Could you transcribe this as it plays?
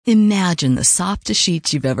Imagine the softest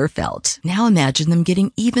sheets you've ever felt. Now imagine them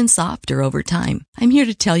getting even softer over time. I'm here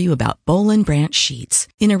to tell you about Boll & Branch sheets.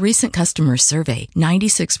 In a recent customer survey,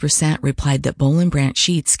 96% replied that Boll & Branch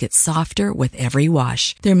sheets get softer with every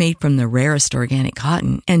wash. They're made from the rarest organic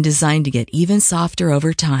cotton and designed to get even softer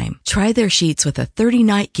over time. Try their sheets with a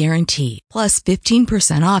 30-night guarantee, plus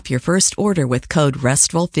 15% off your first order with code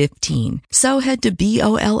RESTFUL15. So head to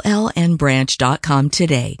BOLLandbranch.com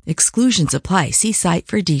today. Exclusions apply. See site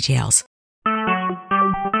for details.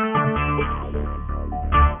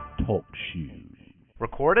 Talk shoes.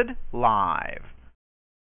 Recorded live.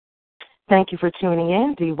 Thank you for tuning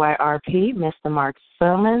in. DYRP-Miss Mark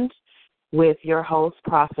Sermons with your host,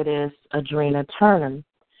 Prophetess Adrena Turner.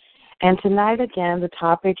 And tonight, again, the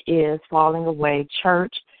topic is Falling Away.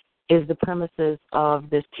 Church is the premises of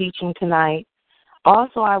this teaching tonight.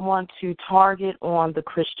 Also, I want to target on the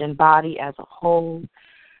Christian body as a whole,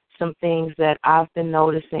 some things that I've been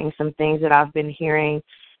noticing, some things that I've been hearing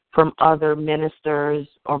from other ministers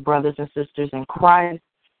or brothers and sisters in Christ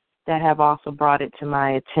that have also brought it to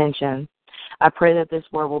my attention. I pray that this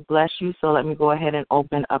word will bless you, so let me go ahead and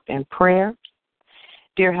open up in prayer.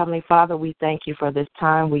 Dear Heavenly Father, we thank you for this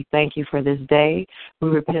time. We thank you for this day. We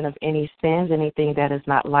repent of any sins, anything that is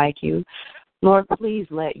not like you. Lord, please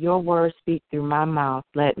let your word speak through my mouth.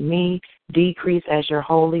 Let me decrease as your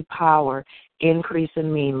holy power increase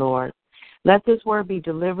in me, Lord. Let this word be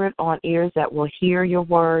delivered on ears that will hear your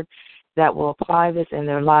word, that will apply this in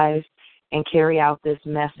their lives and carry out this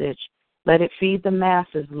message. Let it feed the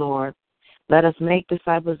masses, Lord. Let us make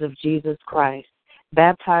disciples of Jesus Christ,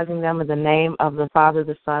 baptizing them in the name of the Father,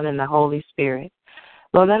 the Son, and the Holy Spirit.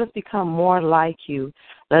 Lord, let us become more like you.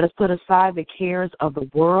 Let us put aside the cares of the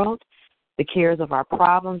world, the cares of our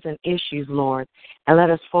problems and issues, Lord, and let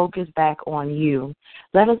us focus back on you.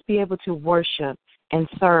 Let us be able to worship and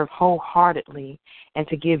serve wholeheartedly and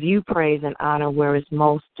to give you praise and honor where it's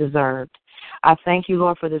most deserved. I thank you,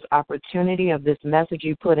 Lord, for this opportunity of this message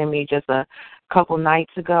you put in me just a couple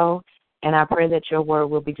nights ago, and I pray that your word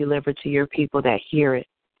will be delivered to your people that hear it.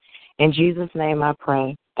 In Jesus' name I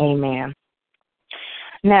pray, amen.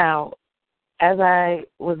 Now, as I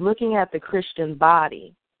was looking at the Christian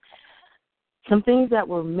body, some things that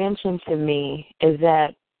were mentioned to me is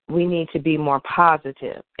that we need to be more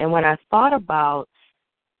positive. And when I thought about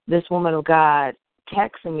this woman of God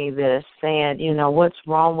texting me this, saying, you know, what's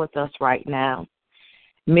wrong with us right now?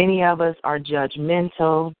 Many of us are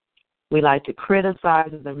judgmental. We like to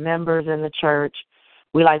criticize the members in the church.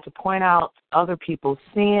 We like to point out other people's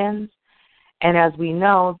sins. And as we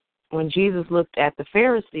know, when Jesus looked at the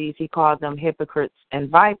Pharisees, he called them hypocrites and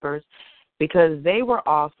vipers, because they were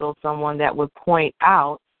also someone that would point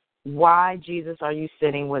out, why, Jesus, are you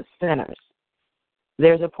sitting with sinners?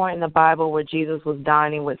 There's a point in the Bible where Jesus was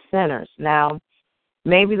dining with sinners. Now,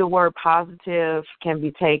 maybe the word positive can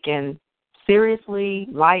be taken seriously,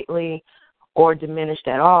 lightly, or diminished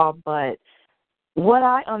at all, but what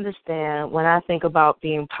I understand when I think about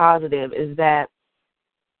being positive is that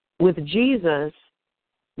with Jesus,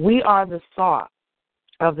 we are the salt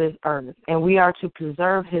of this earth, and we are to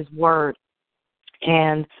preserve his word,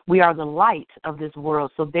 and we are the light of this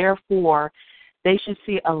world. So therefore, they should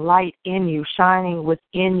see a light in you, shining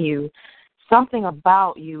within you, something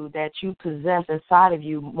about you that you possess inside of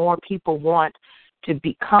you. More people want to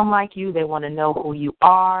become like you. They want to know who you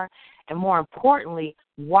are. And more importantly,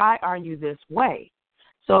 why are you this way?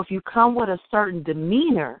 So if you come with a certain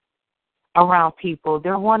demeanor around people,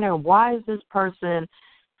 they're wondering, why does this person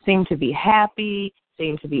seem to be happy,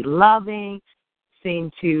 seem to be loving,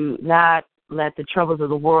 seem to not let the troubles of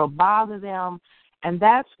the world bother them? And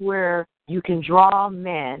that's where you can draw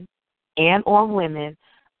men and or women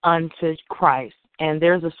unto Christ. And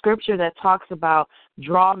there's a scripture that talks about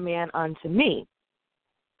draw men unto me.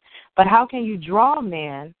 But how can you draw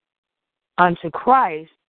men unto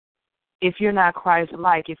Christ if you're not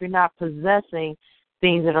Christ-like, if you're not possessing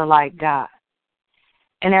things that are like God?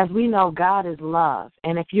 And as we know, God is love.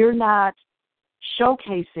 And if you're not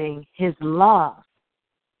showcasing his love,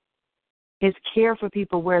 his care for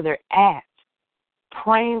people where they're at,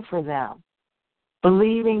 praying for them,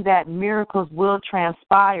 believing that miracles will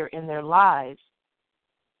transpire in their lives,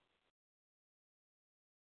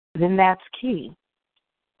 then that's key.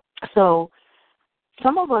 So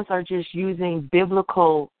some of us are just using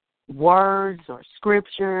biblical words or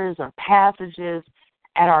scriptures or passages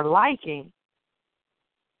at our liking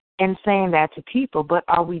and saying that to people, but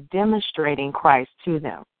are we demonstrating Christ to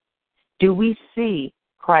them? Do we see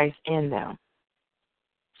Christ in them?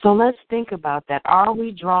 So let's think about that. Are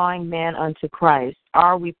we drawing men unto Christ?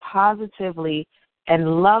 Are we positively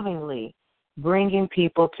and lovingly bringing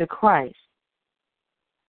people to Christ?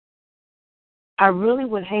 I really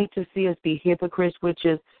would hate to see us be hypocrites, which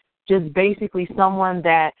is just basically someone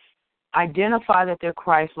that identify that they're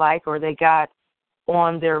Christ-like, or they got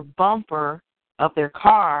on their bumper of their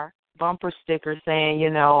car, bumper sticker saying, you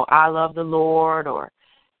know, I love the Lord, or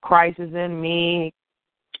Christ is in me,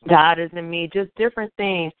 God is in me, just different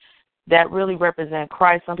things that really represent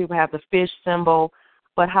Christ. Some people have the fish symbol,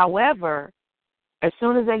 but however, as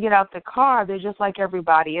soon as they get out the car, they're just like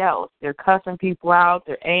everybody else. They're cussing people out,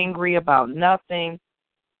 they're angry about nothing,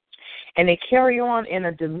 and they carry on in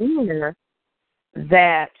a demeanor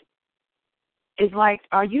that is like,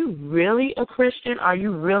 are you really a Christian? Are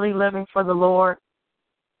you really living for the Lord?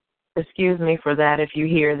 Excuse me for that if you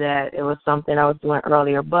hear that. It was something I was doing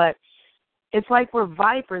earlier. But it's like we're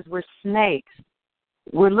vipers, we're snakes.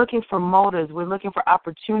 We're looking for motives. We're looking for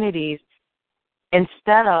opportunities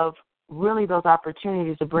instead of really those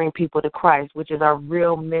opportunities to bring people to Christ, which is our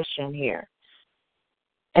real mission here.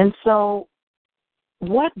 And so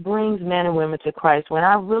what brings men and women to Christ? When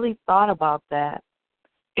I really thought about that,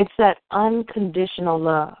 it's that unconditional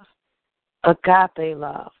love, agape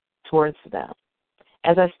love towards them.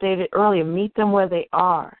 As I stated earlier, meet them where they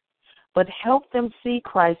are, but help them see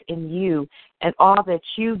Christ in you and all that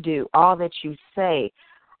you do, all that you say,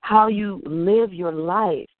 how you live your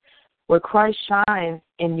life, where Christ shines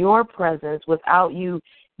in your presence without you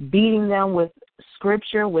beating them with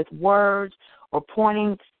scripture, with words, or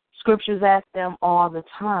pointing scriptures at them all the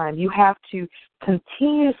time. You have to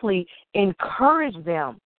continuously encourage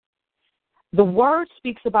them. The word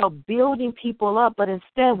speaks about building people up, but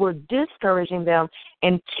instead we're discouraging them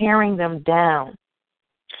and tearing them down.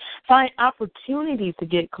 Find opportunities to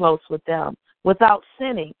get close with them without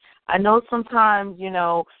sinning. I know sometimes, you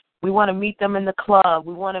know, we want to meet them in the club.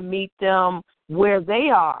 We want to meet them where they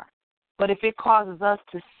are. But if it causes us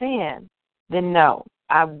to sin, then no,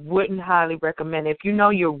 I wouldn't highly recommend it. If you know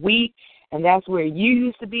you're weak and that's where you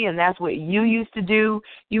used to be and that's what you used to do,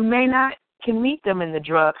 you may not can meet them in the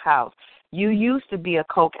drug house. You used to be a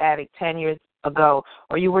coke addict 10 years ago,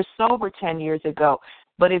 or you were sober 10 years ago.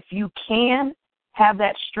 But if you can have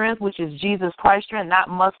that strength, which is Jesus Christ's strength, not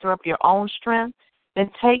muster up your own strength, then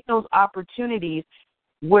take those opportunities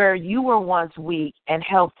where you were once weak and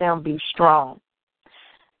help them be strong.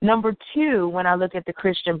 Number 2, when I look at the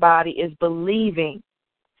Christian body, is believing.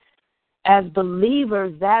 As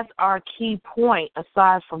believers, that's our key point,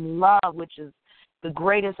 aside from love, which is the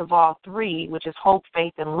greatest of all 3, which is hope,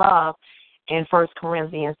 faith, and love in 1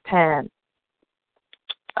 Corinthians 10.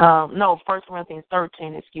 1 Corinthians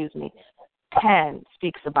 13, 10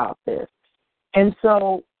 speaks about this. And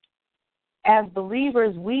so as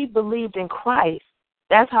believers, we believed in Christ.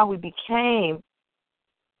 That's how we became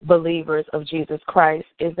believers of Jesus Christ,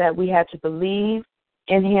 is that we had to believe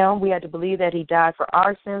in him. We had to believe that he died for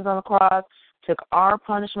our sins on the cross, took our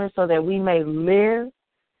punishment so that we may live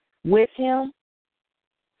with him.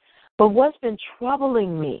 But what's been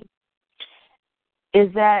troubling me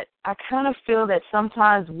is that I kind of feel that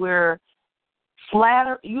sometimes we're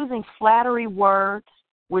using flattery words,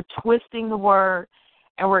 we're twisting the word,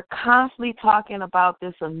 and we're constantly talking about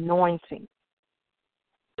this anointing.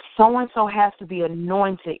 So-and-so has to be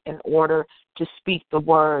anointed in order to speak the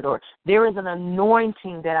word, or there is an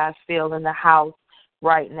anointing that I feel in the house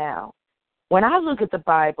right now. When I look at the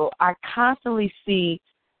Bible, I constantly see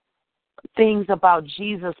things about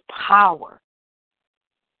Jesus' power,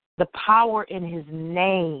 the power in his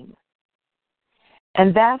name.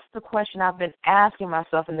 And that's the question I've been asking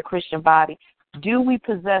myself in the Christian body. Do we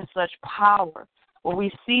possess such power where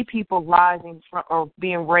we see people rising from, or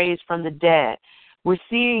being raised from the dead? We're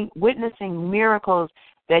witnessing miracles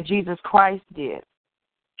that Jesus Christ did.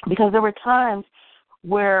 Because there were times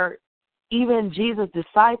where even Jesus'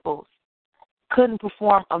 disciples couldn't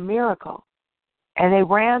perform a miracle. And they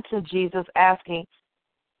ran to Jesus asking,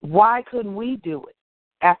 why couldn't we do it,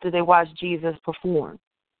 after they watched Jesus perform?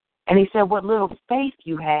 And he said, what little faith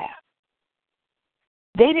you have.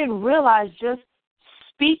 They didn't realize just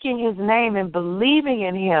speaking his name and believing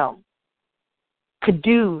in him could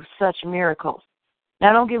do such miracles.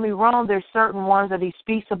 Now, don't get me wrong, there's certain ones that he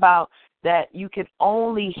speaks about that you could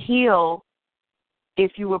only heal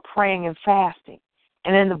if you were praying and fasting.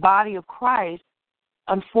 And in the body of Christ,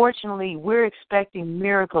 unfortunately, we're expecting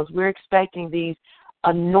miracles. We're expecting these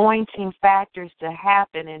anointing factors to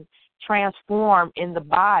happen and transform in the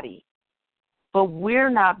body. But we're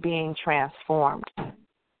not being transformed.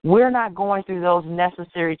 We're not going through those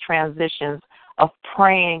necessary transitions of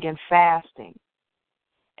praying and fasting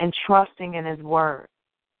and trusting in his word.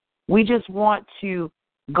 We just want to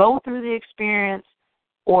go through the experience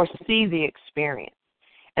or see the experience.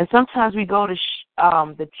 And sometimes we go to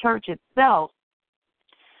the church itself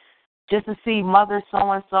just to see mother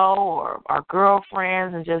so-and-so or our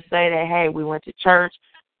girlfriends and just say that, hey, we went to church,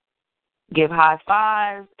 give high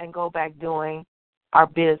fives, and go back doing our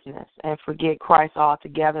business and forget Christ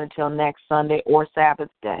altogether until next Sunday or Sabbath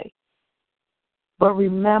day. But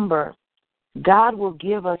remember, God will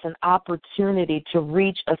give us an opportunity to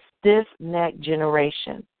reach a stiff-necked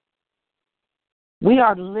generation. We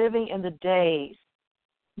are living in the days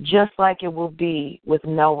just like it will be with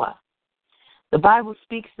Noah. The Bible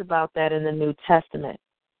speaks about that in the New Testament.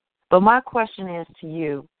 But my question is to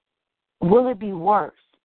you, will it be worse?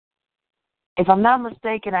 If I'm not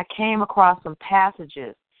mistaken, I came across some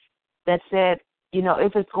passages that said,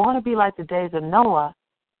 if it's going to be like the days of Noah,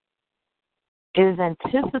 it is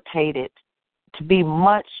anticipated to be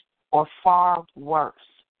much or far worse.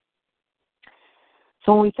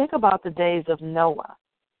 So when we think about the days of Noah,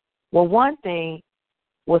 well, one thing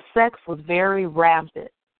was sex was very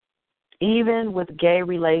rampant, even with gay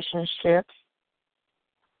relationships.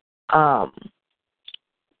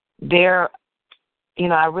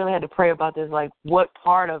 I really had to pray about this, like what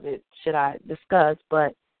part of it should I discuss,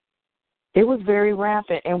 but it was very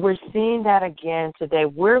rampant, and we're seeing that again today.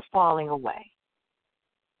 We're falling away.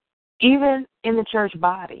 Even in the church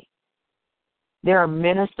body, there are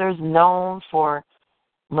ministers known for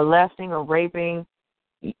molesting or raping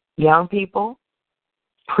young people,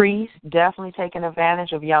 priests definitely taking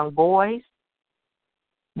advantage of young boys.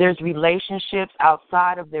 There's relationships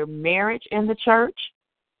outside of their marriage in the church.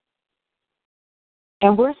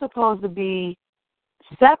 And we're supposed to be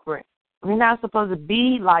separate. We're not supposed to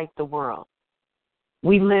be like the world.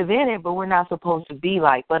 We live in it, but we're not supposed to be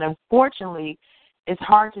like. But unfortunately, it's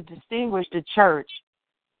hard to distinguish the church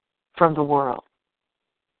from the world.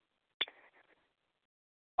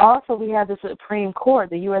 Also, we have the Supreme Court,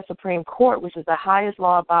 the U.S. Supreme Court, which is the highest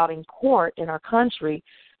law-abiding court in our country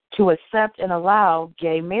to accept and allow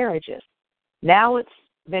gay marriages. Now it's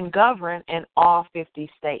been governed in all 50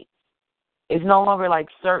 states. It's no longer like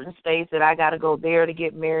certain states that I got to go there to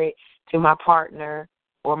get married to my partner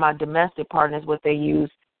or my domestic partner is what they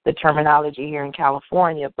use the terminology here in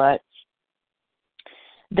California. But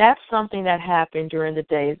that's something that happened during the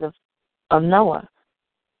days of Noah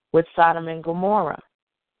with Sodom and Gomorrah.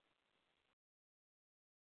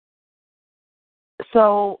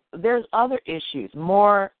 So there's other issues,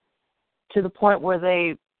 more to the point where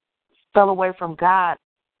they fell away from God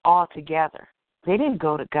altogether. They didn't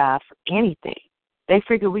go to God for anything. They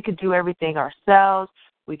figured we could do everything ourselves.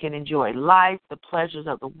 We can enjoy life, the pleasures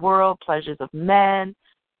of the world, pleasures of men,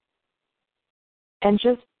 and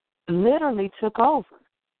just literally took over.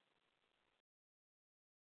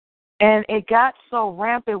 And it got so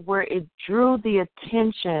rampant where it drew the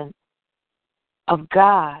attention of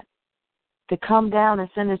God to come down and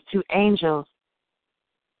send his two angels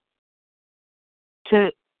to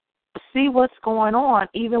see what's going on,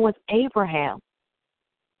 even with Abraham.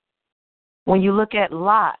 When you look at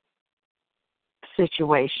Lot's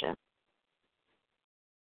situation,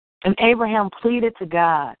 and Abraham pleaded to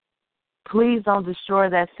God, please don't destroy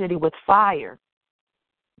that city with fire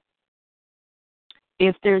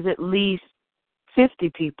if there's at least 50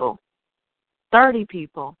 people, 30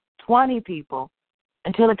 people, 20 people,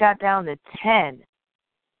 until it got down to 10.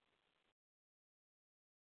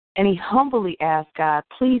 And he humbly asked God,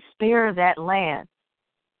 please spare that land.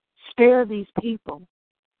 Spare these people.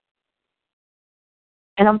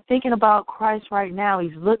 And I'm thinking about Christ right now.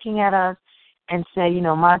 He's looking at us and say,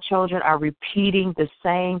 my children are repeating the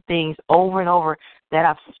same things over and over that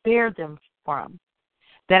I've spared them from,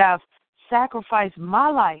 that I've sacrificed my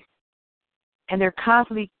life, and they're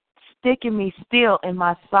constantly sticking me still in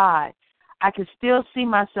my side. I can still see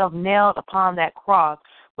myself nailed upon that cross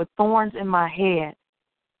with thorns in my head,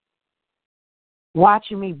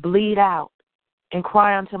 watching me bleed out and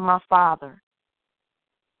cry unto my Father.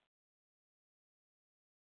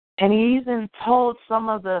 And he even told some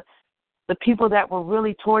of the people that were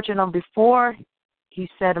really torturing him before he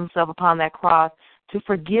set himself upon that cross to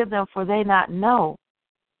forgive them, for they not know.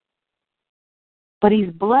 But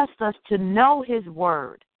he's blessed us to know his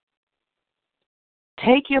word.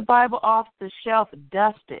 Take your Bible off the shelf,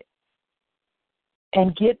 dust it,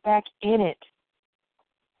 and get back in it.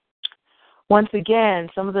 Once again,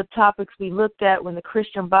 some of the topics we looked at when the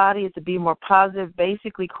Christian body is to be more positive.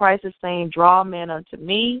 Basically, Christ is saying, draw men unto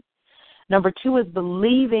me. Number 2 is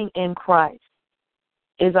believing in Christ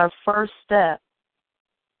is our first step.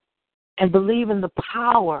 And believe in the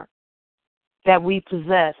power that we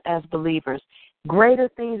possess as believers. Greater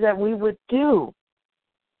things that we would do.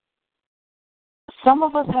 Some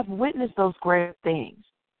of us have witnessed those great things.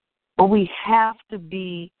 But we have to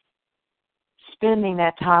be spending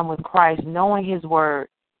that time with Christ, knowing his word,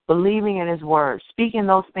 believing in His word, speaking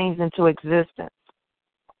those things into existence.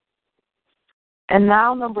 And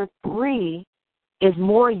now number 3 is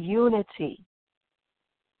more unity.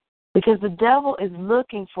 Because the devil is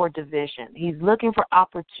looking for division. He's looking for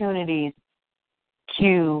opportunities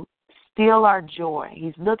to steal our joy.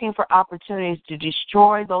 He's looking for opportunities to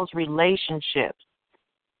destroy those relationships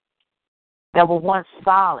that were once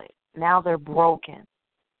solid. Now they're broken.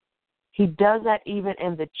 He does that even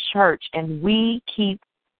in the church, and we keep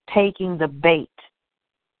taking the bait.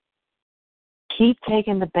 Keep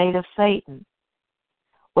taking the bait of Satan.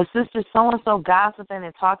 Well, Sister so-and-so gossiping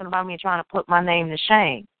and talking about me and trying to put my name to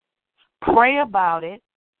shame. Pray about it.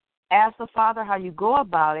 Ask the Father how you go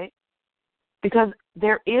about it, because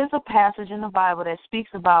there is a passage in the Bible that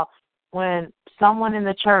speaks about when someone in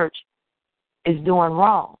the church is doing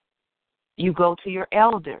wrong. You go to your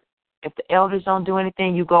elder. If the elders don't do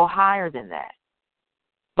anything, you go higher than that.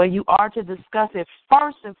 But you are to discuss it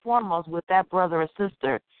first and foremost with that brother or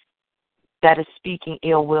sister that is speaking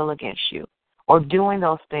ill will against you or doing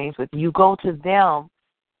those things with you. You go to them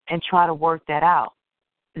and try to work that out.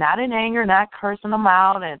 Not in anger, not cursing them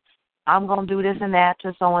out and I'm going to do this and that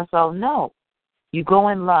to so-and-so. No. You go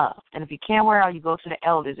in love. And if you can't work it out, you go to the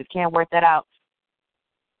elders. If you can't work that out,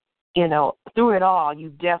 through it all, you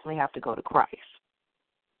definitely have to go to Christ.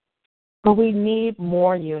 But we need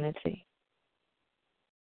more unity.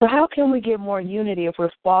 So how can we get more unity if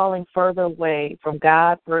we're falling further away from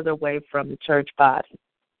God, further away from the church body?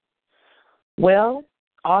 Well,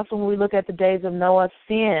 also when we look at the days of Noah,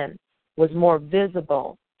 sin was more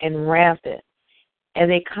visible and rampant, and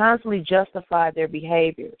they constantly justified their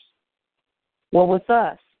behaviors. Well, with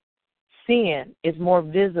us, sin is more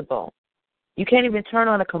visible. You can't even turn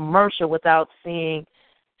on a commercial without seeing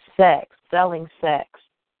sex, selling sex.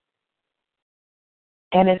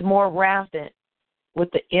 And it's more rampant with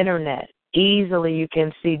the internet. Easily you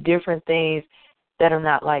can see different things that are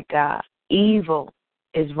not like God. Evil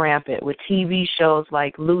is rampant with TV shows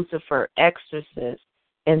like Lucifer, Exorcist,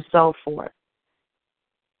 and so forth.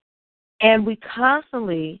 And we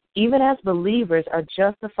constantly, even as believers, are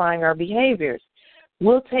justifying our behaviors.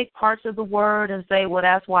 We'll take parts of the word and say, well,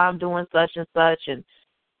 that's why I'm doing such and such, and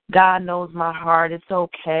God knows my heart, it's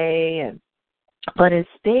okay. But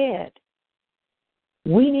instead,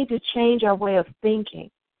 we need to change our way of thinking,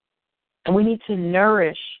 and we need to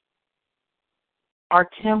nourish our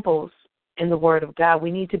temples in the Word of God.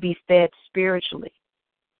 We need to be fed spiritually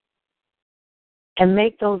and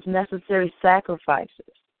make those necessary sacrifices.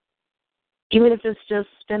 Even if it's just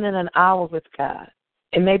spending an hour with God,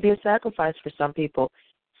 it may be a sacrifice for some people.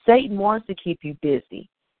 Satan wants to keep you busy.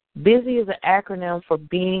 Busy is an acronym for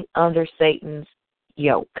being under Satan's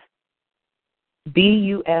yoke.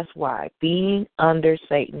 BUSY, being under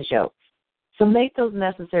Satan's yoke. So make those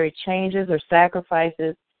necessary changes or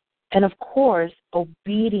sacrifices, and of course,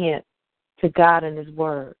 obedient to God and His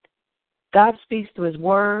Word. God speaks through His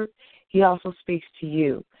Word. He also speaks to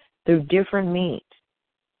you through different means.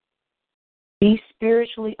 Be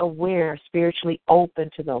spiritually aware, spiritually open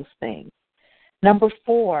to those things. Number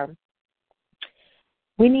 4,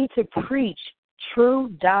 we need to preach true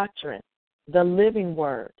doctrine, the living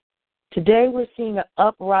Word. Today we're seeing an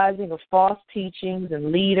uprising of false teachings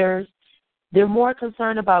and leaders. They're more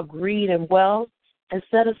concerned about greed and wealth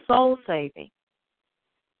instead of soul saving.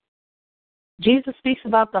 Jesus speaks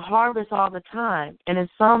about the harvest all the time, and in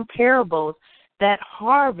some parables, that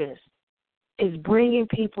harvest is bringing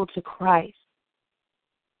people to Christ.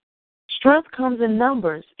 Strength comes in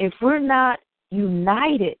numbers. If we're not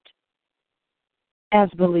united as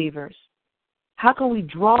believers, how can we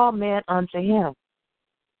draw men unto Him?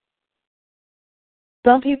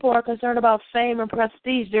 Some people are concerned about fame and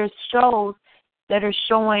prestige. There's shows that are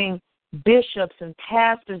showing bishops and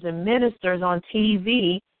pastors and ministers on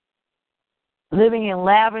TV living in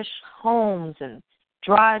lavish homes and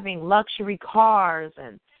driving luxury cars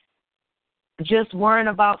and just worrying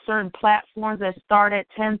about certain platforms that start at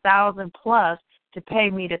 $10,000 plus to pay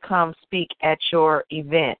me to come speak at your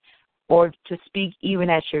event or to speak even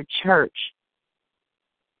at your church.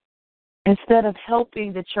 Instead of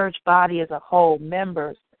helping the church body as a whole,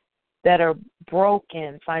 members that are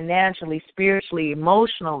broken financially, spiritually,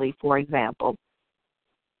 emotionally, for example,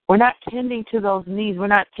 we're not tending to those needs. We're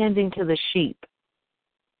not tending to the sheep.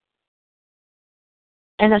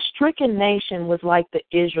 And a stricken nation was like the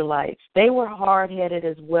Israelites. They were hard-headed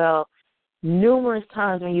as well numerous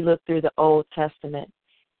times when you look through the Old Testament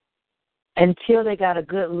until they got a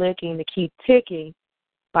good licking to keep ticking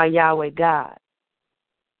by Yahweh God.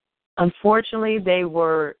 Unfortunately, they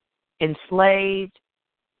were enslaved.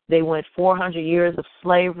 They went 400 years of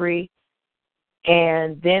slavery.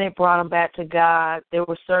 And then it brought them back to God. There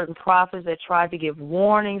were certain prophets that tried to give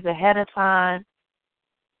warnings ahead of time,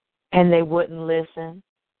 and they wouldn't listen.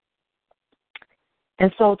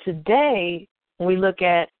 And so today, when we look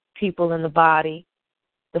at people in the body,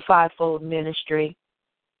 the fivefold ministry,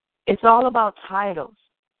 it's all about titles,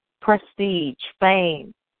 prestige,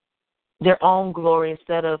 fame, their own glory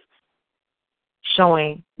instead of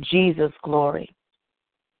showing Jesus' glory.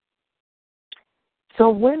 So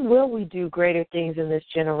when will we do greater things in this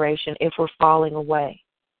generation if we're falling away?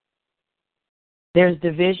 There's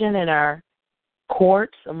division in our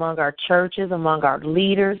courts, among our churches, among our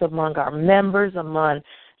leaders, among our members, among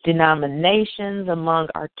denominations, among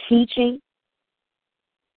our teaching.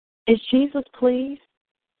 Is Jesus pleased?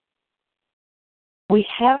 We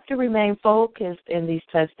have to remain focused in these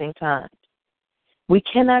testing times. We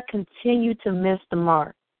cannot continue to miss the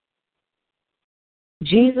mark.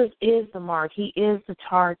 Jesus is the mark. He is the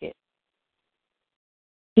target.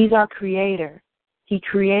 He's our creator. He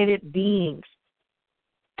created beings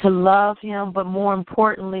to love him, but more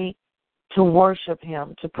importantly, to worship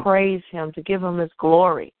him, to praise him, to give him his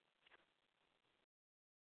glory.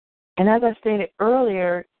 And as I stated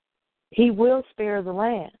earlier, he will spare the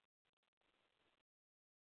land.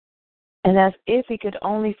 And that's if he could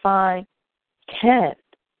only find 10.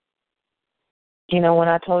 You know, when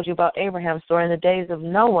I told you about Abraham's story, in the days of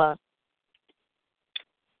Noah,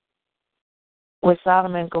 with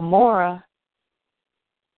Sodom and Gomorrah,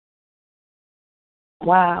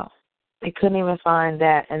 wow, they couldn't even find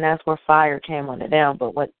that, and that's where fire came on them.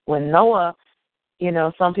 But when Noah, you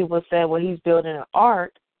know, some people said, well, he's building an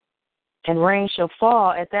ark, and rain shall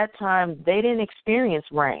fall. At that time, they didn't experience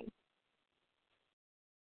rain.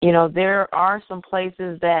 You know, there are some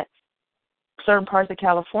places that, certain parts of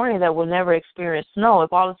California that will never experience snow.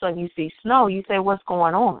 If all of a sudden you see snow, you say, what's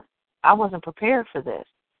going on? I wasn't prepared for this.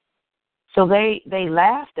 So they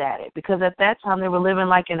laughed at it because at that time they were living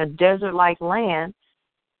like in a desert-like land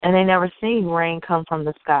and they never seen rain come from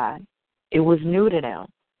the sky. It was new to them.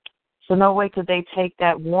 So no way could they take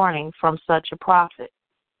that warning from such a prophet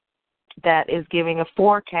that is giving a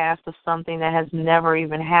forecast of something that has never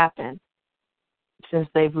even happened since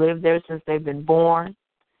they've lived there, since they've been born.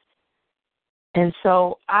 And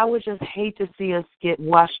so I would just hate to see us get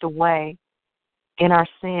washed away in our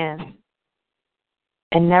sins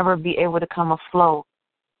and never be able to come afloat,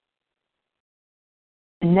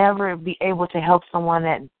 never be able to help someone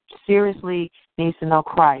that seriously needs to know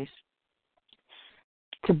Christ,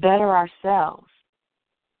 to better ourselves.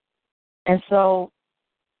 And so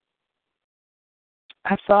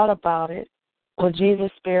I thought about it. Will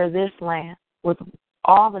Jesus spare this land with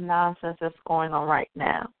all the nonsense that's going on right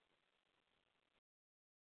now?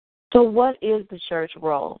 So what is the church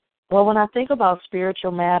role? Well, when I think about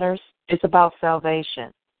spiritual matters, it's about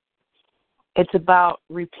salvation. It's about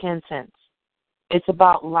repentance. It's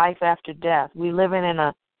about life after death. We live in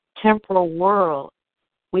a temporal world.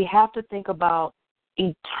 We have to think about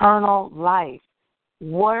eternal life.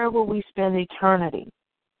 Where will we spend eternity?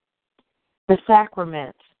 The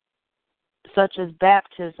sacraments, such as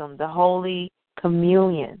baptism, the Holy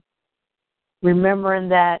Communion, remembering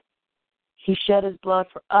that he shed his blood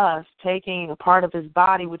for us, taking a part of his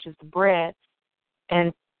body, which is the bread,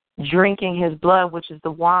 and drinking his blood, which is the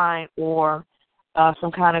wine or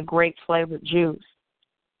some kind of grape-flavored juice,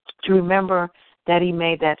 to remember that he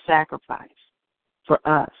made that sacrifice for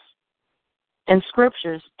us. And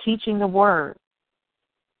scriptures, teaching the word.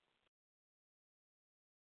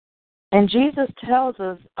 And Jesus tells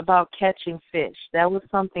us about catching fish. That was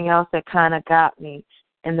something else that kind of got me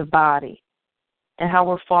in the body, and how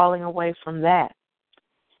we're falling away from that.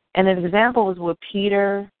 And an example was with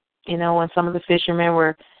Peter, you know, when some of the fishermen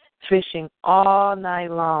were fishing all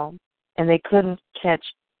night long and they couldn't catch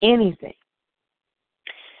anything.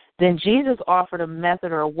 Then Jesus offered a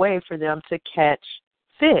method or a way for them to catch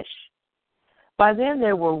fish. By then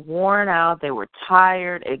they were worn out, they were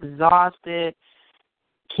tired, exhausted,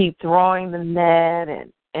 keep throwing the net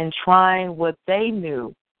and trying what they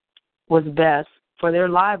knew was best for their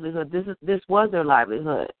livelihood. This was their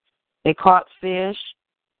livelihood. They caught fish,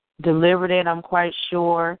 delivered it, I'm quite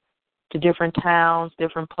sure, to different towns,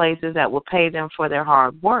 different places that would pay them for their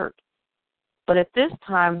hard work. But at this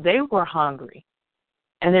time, they were hungry,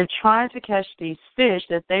 and they're trying to catch these fish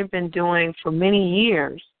that they've been doing for many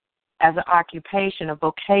years as an occupation, a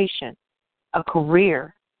vocation, a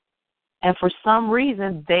career. And for some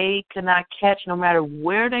reason, they could not catch no matter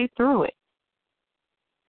where they threw it.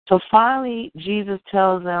 So finally, Jesus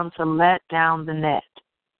tells them to let down the net.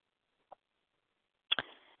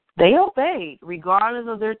 They obeyed,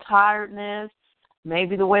 regardless of their tiredness,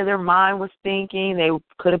 maybe the way their mind was thinking. They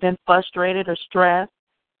could have been frustrated or stressed.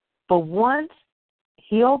 But once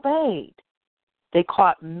he obeyed, they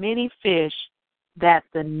caught many fish that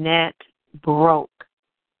the net broke.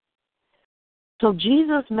 So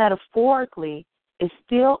Jesus metaphorically is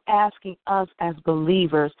still asking us as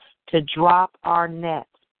believers to drop our nets.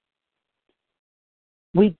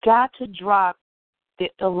 We've got to drop the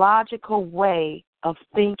illogical way of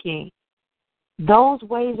thinking. Those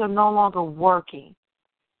ways are no longer working.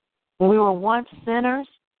 When we were once sinners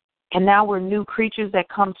and now we're new creatures that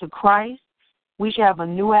come to Christ, we should have a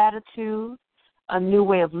new attitude, a new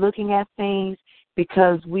way of looking at things,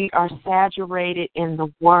 because we are saturated in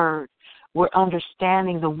the Word. We're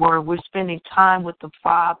understanding the Word. We're spending time with the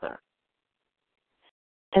Father.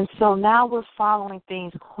 And so now we're following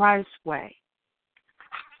things Christ's way.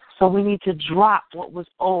 So we need to drop what was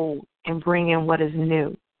old and bring in what is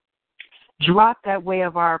new. Drop that way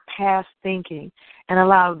of our past thinking and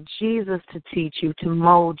allow Jesus to teach you, to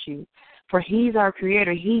mold you. For He's our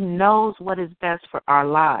Creator. He knows what is best for our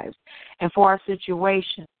lives and for our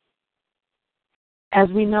situation. As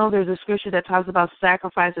we know, there's a scripture that talks about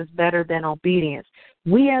sacrifice is better than obedience.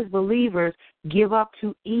 We as believers give up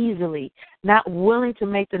too easily, not willing to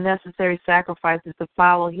make the necessary sacrifices to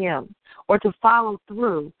follow Him or to follow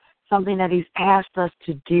through something that He's asked us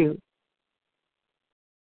to do.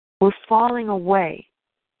 We're falling away.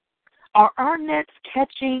 Are our nets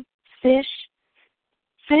catching fish?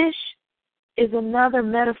 Fish is another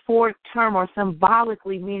metaphoric term, or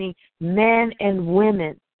symbolically meaning men and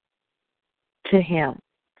women to Him.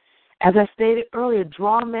 As I stated earlier,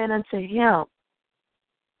 draw men unto Him.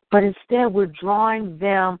 But instead we're drawing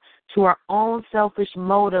them to our own selfish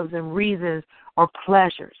motives and reasons or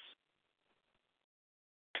pleasures.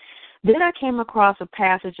 Then I came across a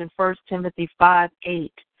passage in 1 Timothy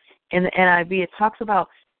 5:8 in the NIV. It talks about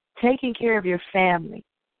taking care of your family.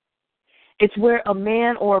 It's where a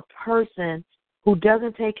man or a person who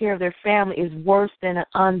doesn't take care of their family is worse than an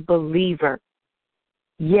unbeliever.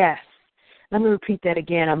 Yes. Let me repeat that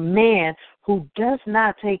again. A man who does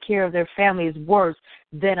not take care of their family is worse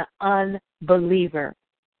than an unbeliever.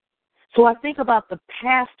 So I think about the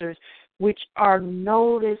pastors, which are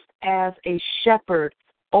noticed as a shepherd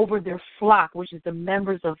over their flock, which is the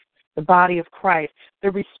members of the body of Christ.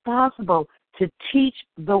 They're responsible to teach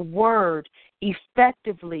the word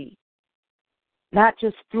effectively, not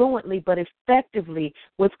just fluently, but effectively,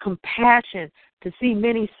 with compassion, to see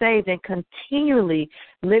many saved and continually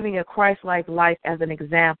living a Christ-like life as an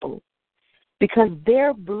example. Because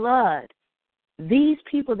their blood, these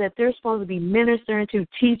people that they're supposed to be ministering to,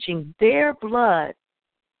 teaching, their blood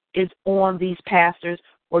is on these pastors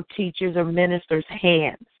or teachers or ministers'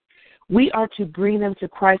 hands. We are to bring them to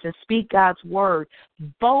Christ and speak God's word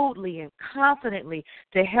boldly and confidently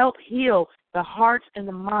to help heal the hearts and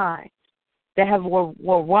the minds that were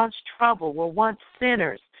once troubled, were once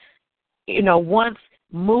sinners, once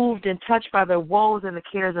moved and touched by the woes and the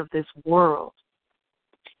cares of this world.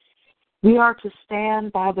 We are to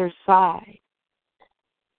stand by their side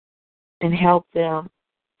and help them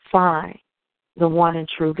find the one and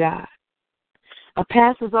true God. A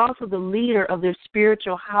pastor is also the leader of their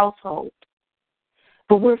spiritual household.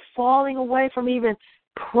 But we're falling away from even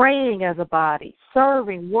praying as a body,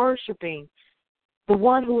 serving, worshiping the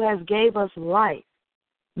one who has gave us life,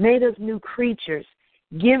 made us new creatures,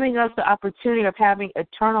 giving us the opportunity of having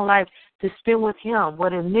eternal life to spend with Him,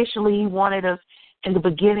 what initially He wanted us in the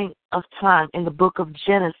beginning of time, in the book of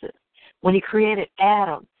Genesis, when He created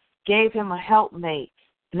Adam, gave him a helpmate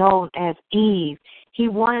known as Eve. He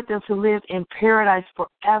wanted them to live in paradise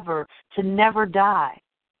forever, to never die.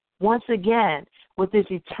 Once again, with this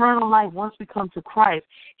eternal life, once we come to Christ,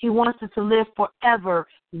 He wants us to live forever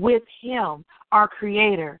with Him, our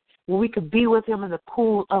Creator, where we could be with Him in the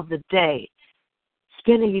cool of the day,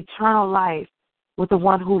 spending eternal life with the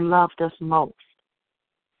one who loved us most.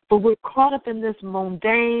 But we're caught up in this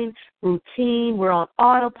mundane routine. We're on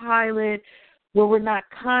autopilot, where we're not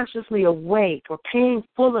consciously awake or paying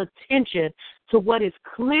full attention to what is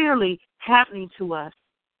clearly happening to us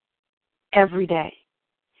every day.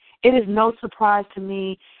 It is no surprise to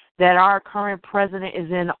me that our current president is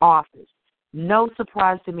in office. No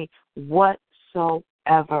surprise to me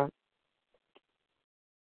whatsoever.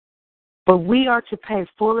 But we are to pay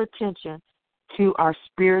full attention to our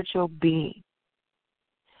spiritual being.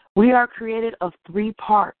 We are created of three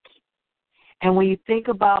parts. And when you think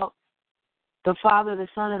about the Father, the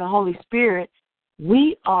Son, and the Holy Spirit,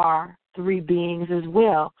 we are three beings as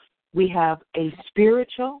well. We have a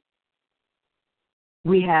spiritual,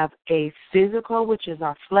 we have a physical, which is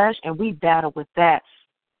our flesh, and we battle with that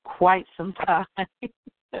quite some time.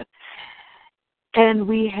 And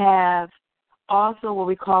we have also what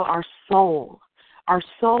we call our soul. Our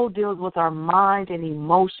soul deals with our mind and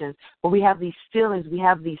emotions, where we have these feelings, we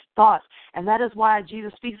have these thoughts. And that is why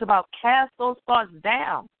Jesus speaks about cast those thoughts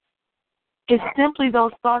down. It's simply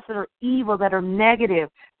those thoughts that are evil, that are negative,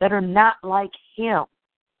 that are not like Him.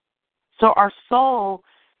 So our soul,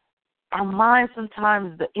 our mind,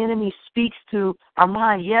 sometimes the enemy speaks to our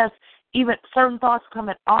mind. Yes, even certain thoughts come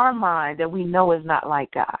in our mind that we know is not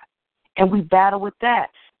like God. And we battle with that,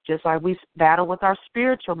 just like we battle with our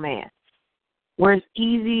spiritual man, where it's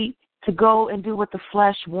easy to go and do what the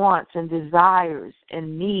flesh wants and desires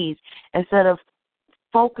and needs instead of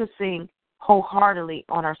focusing wholeheartedly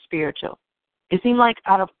on our spiritual. It seems like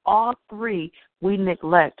out of all three, we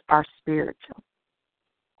neglect our spiritual.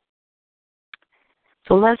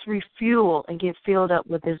 So let's refuel and get filled up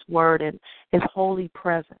with His Word and His holy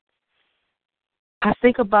presence. I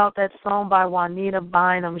think about that song by Juanita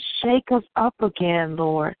Bynum, "Shake us up again,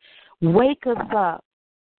 Lord. Wake us up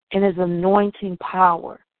in His anointing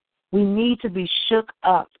power." We need to be shook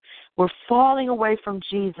up. We're falling away from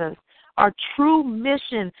Jesus. Our true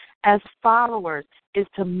mission as followers is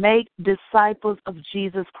to make disciples of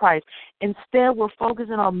Jesus Christ. Instead, we're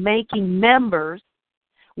focusing on making members,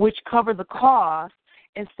 which cover the cost,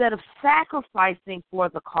 instead of sacrificing for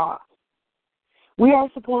the cost. We are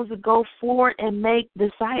supposed to go forward and make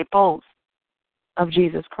disciples of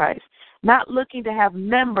Jesus Christ, not looking to have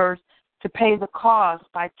members to pay the cost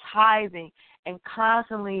by tithing and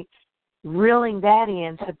constantly reeling that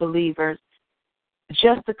in to believers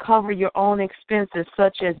just to cover your own expenses,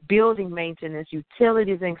 such as building maintenance,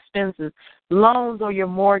 utilities and expenses, loans or your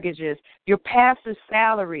mortgages, your pastor's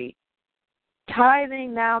salary.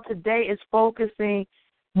 Tithing now today is focusing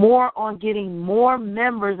more on getting more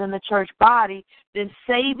members in the church body than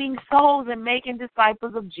saving souls and making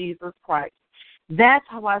disciples of Jesus Christ. That's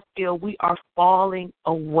how I feel we are falling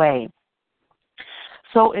away.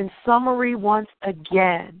 So in summary, once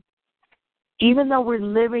again, even though we're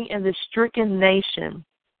living in this stricken nation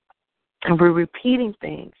and we're repeating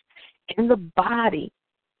things, in the body,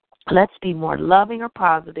 let's be more loving or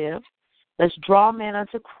positive. Let's draw men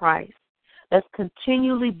unto Christ. Let's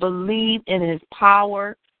continually believe in His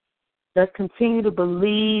power. Let's continue to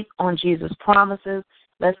believe on Jesus' promises.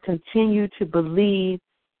 Let's continue to believe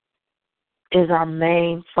is our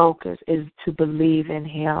main focus, is to believe in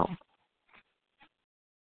Him.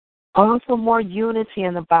 Also, more unity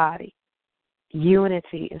in the body.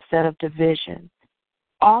 Unity instead of division.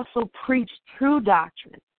 Also, preach true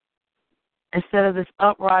doctrine instead of this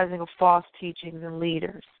uprising of false teachings and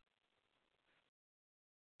leaders.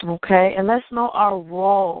 Okay, and let's know our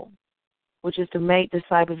role, which is to make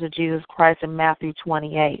disciples of Jesus Christ in Matthew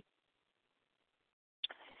 28.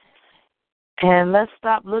 And let's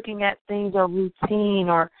stop looking at things as routine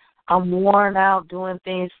or I'm worn out doing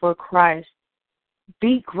things for Christ.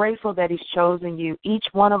 Be grateful that He's chosen you. Each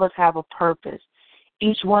one of us have a purpose.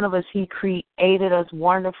 Each one of us, He created us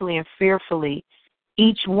wonderfully and fearfully.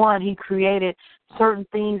 Each one, He created certain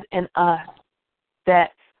things in us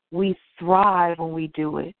that we thrive when we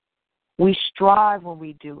do it. We strive when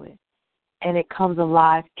we do it. And it comes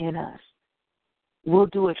alive in us. We'll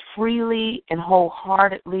do it freely and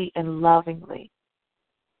wholeheartedly and lovingly.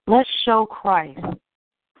 Let's show Christ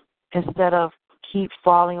instead of keep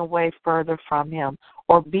falling away further from Him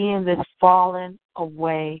or being this fallen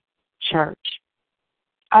away church.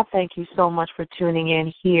 I thank you so much for tuning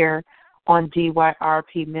in here on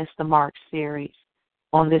DYRP-Miss the Mark series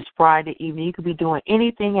on this Friday evening. You could be doing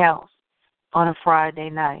anything else on a Friday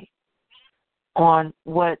night. On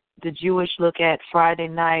what the Jewish look at Friday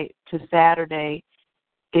night to Saturday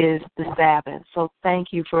is the Sabbath. So thank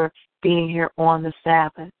you for being here on the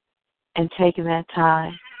Sabbath and taking that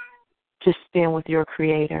time to spend with your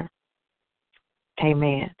Creator.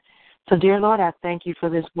 Amen. So, dear Lord, I thank you for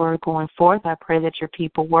this word going forth. I pray that your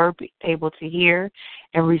people were able to hear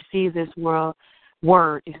and receive this word.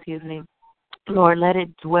 Lord, let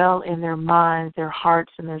it dwell in their minds, their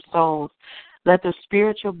hearts, and their souls. Let the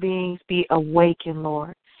spiritual beings be awakened,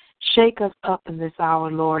 Lord. Shake us up in this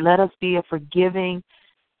hour, Lord. Let us be a forgiving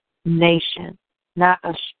nation, not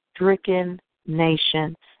a stricken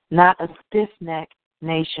nation, not a stiff-necked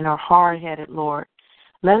nation or hard-headed, Lord.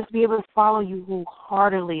 Let us be able to follow you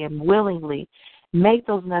wholeheartedly and willingly. Make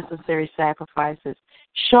those necessary sacrifices.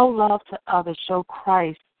 Show love to others. Show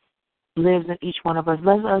Christ lives in each one of us.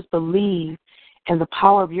 Let us believe in the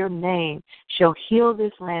power of your name shall heal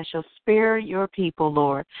this land, shall spare your people,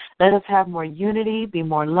 Lord. Let us have more unity, be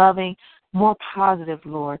more loving, more positive,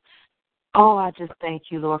 Lord. Oh, I just thank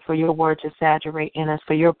you, Lord, for your word to saturate in us,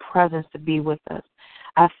 for your presence to be with us.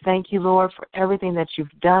 I thank you, Lord, for everything that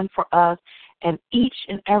you've done for us and each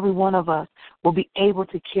and every one of us will be able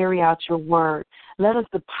to carry out your word. Let us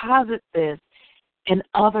deposit this in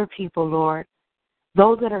other people, Lord.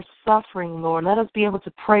 Those that are suffering, Lord, let us be able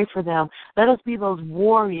to pray for them. Let us be those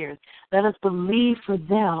warriors. Let us believe for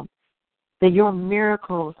them that your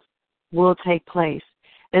miracles will take place,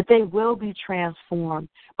 that they will be transformed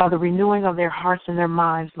by the renewing of their hearts and their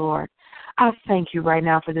minds, Lord. I thank you right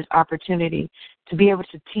now for this opportunity to be able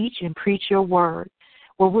to teach and preach your word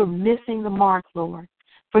where we're missing the mark, Lord.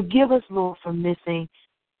 Forgive us, Lord, for missing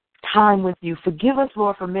time with you. Forgive us,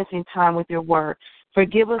 Lord, for missing time with your word.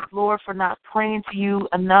 Forgive us, Lord, for not praying to you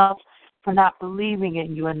enough, for not believing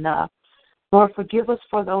in you enough. Lord, forgive us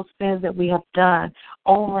for those sins that we have done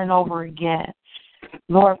over and over again.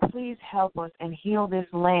 Lord, please help us and heal this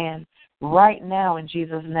land right now in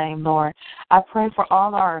Jesus' name, Lord. I pray for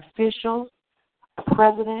all our officials, the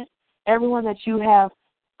president, everyone that you have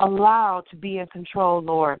allowed to be in control,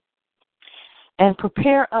 Lord. And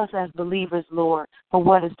prepare us as believers, Lord, for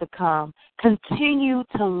what is to come. Continue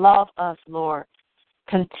to love us, Lord.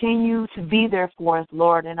 Continue to be there for us,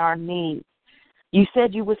 Lord, in our needs. You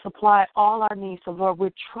said you would supply all our needs, so, Lord,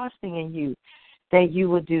 we're trusting in you that you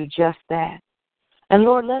would do just that. And,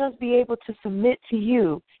 Lord, let us be able to submit to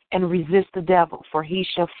you and resist the devil, for he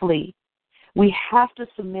shall flee. We have to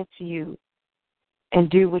submit to you and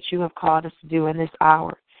do what you have called us to do in this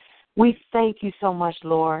hour. We thank you so much,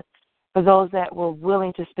 Lord, for those that were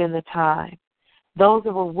willing to spend the time, those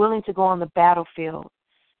that were willing to go on the battlefield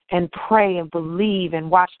and pray and believe and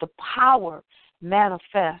watch the power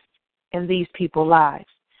manifest in these people's lives.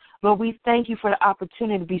 Lord, we thank you for the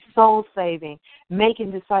opportunity to be soul-saving,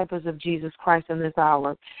 making disciples of Jesus Christ in this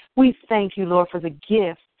hour. We thank you, Lord, for the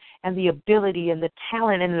gifts and the ability and the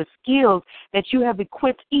talent and the skills that you have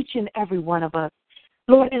equipped each and every one of us.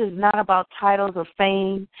 Lord, it is not about titles or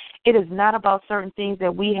fame. It is not about certain things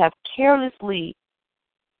that we have carelessly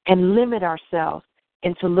and limit ourselves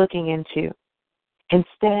into looking into.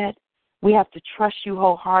 Instead, we have to trust you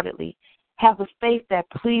wholeheartedly, have the faith that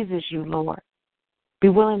pleases you, Lord. Be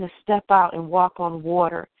willing to step out and walk on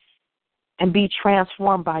water and be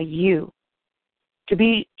transformed by you, to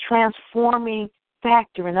be transforming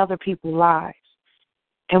factor in other people's lives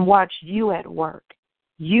and watch you at work.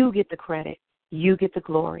 You get the credit. You get the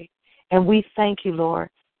glory. And we thank you, Lord,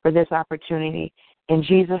 for this opportunity. In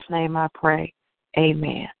Jesus' name I pray.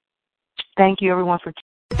 Amen. Thank you, everyone, for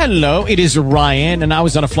Hello, it is Ryan, and I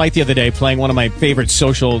was on a flight the other day playing one of my favorite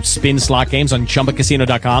social spin slot games on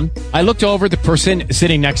ChumbaCasino.com. I looked over at the person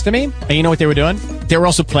sitting next to me, and you know what they were doing? They were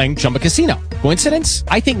also playing Chumba Casino. Coincidence?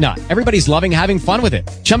 I think not. Everybody's loving having fun with it.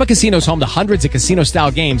 Chumba Casino is home to hundreds of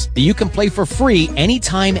casino-style games that you can play for free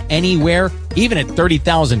anytime, anywhere, even at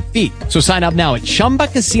 30,000 feet. So sign up now at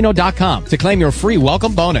ChumbaCasino.com to claim your free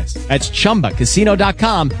welcome bonus. That's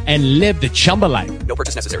ChumbaCasino.com and live the Chumba life. No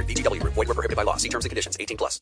purchase necessary. VGW. Void where prohibited by law. See terms and conditions. 18+.